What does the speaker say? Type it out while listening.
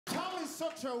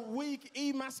such a weak,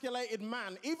 emasculated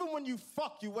man. Even when you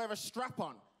fuck, you wear a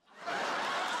strap-on.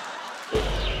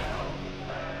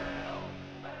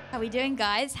 How are we doing,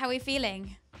 guys? How are we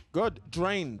feeling? Good.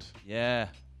 Drained. Yeah.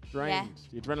 Drained.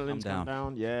 The adrenaline's come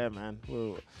down. Yeah, man.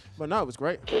 Whoa. But no, it was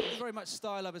great. You're very much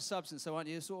style over substance, though, aren't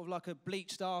you? Sort of like a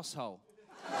bleached arsehole.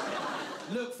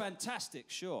 Look fantastic,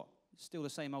 sure. Still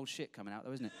the same old shit coming out,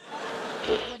 though, isn't it?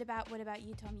 What about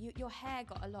you, Tom? Your hair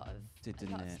got a lot of stick,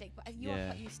 but you're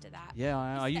quite used to that. Yeah,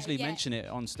 I usually mention it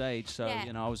on stage, so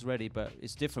you know I was ready. But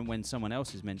it's different when someone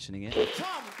else is mentioning it.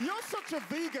 Tom, you're such a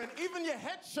vegan. Even your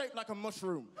head's shaped like a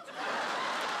mushroom.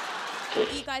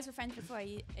 You guys were friends before. Are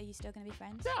you still going to be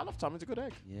friends? Yeah, I love Tom. He's a good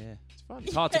egg. Yeah, it's fun.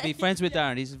 It's hard to be friends with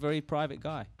Darren. He's a very private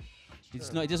guy.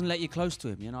 It's not. He doesn't let you close to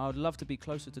him. You know, I'd love to be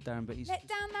closer to Darren, but he's. Let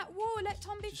down that wall. Let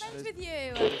Tom be friends with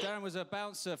you. Darren was a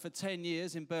bouncer for 10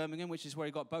 years in Birmingham, which is where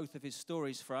he got both of his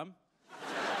stories from.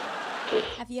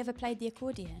 Have you ever played the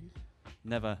accordion?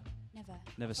 Never. Never.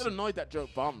 I'm still annoyed that joke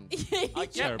bombed. I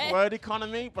get word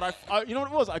economy, but I you know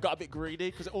what it was? I got a bit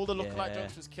greedy because all the lookalike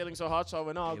jokes was killing so hard, so I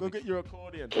went, oh, go get your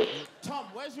accordion. Tom,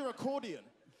 where's your accordion?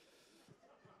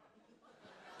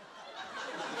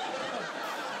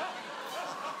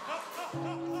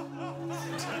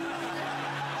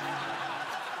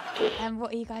 And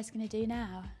what are you guys going to do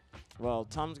now? Well,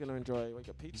 Tom's going to enjoy, we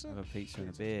got pizza? Have a pizza and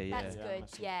a beer, yeah. That's good,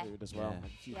 yeah. Food as well. Yeah. A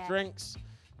few drinks,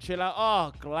 chill out.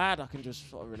 Oh, glad I can just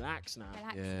sort of relax now.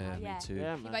 Relax Yeah, now, me too.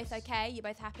 Yeah, You man. both okay? You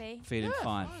both happy? Feeling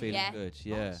fine, feeling good,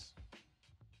 yeah. Nice.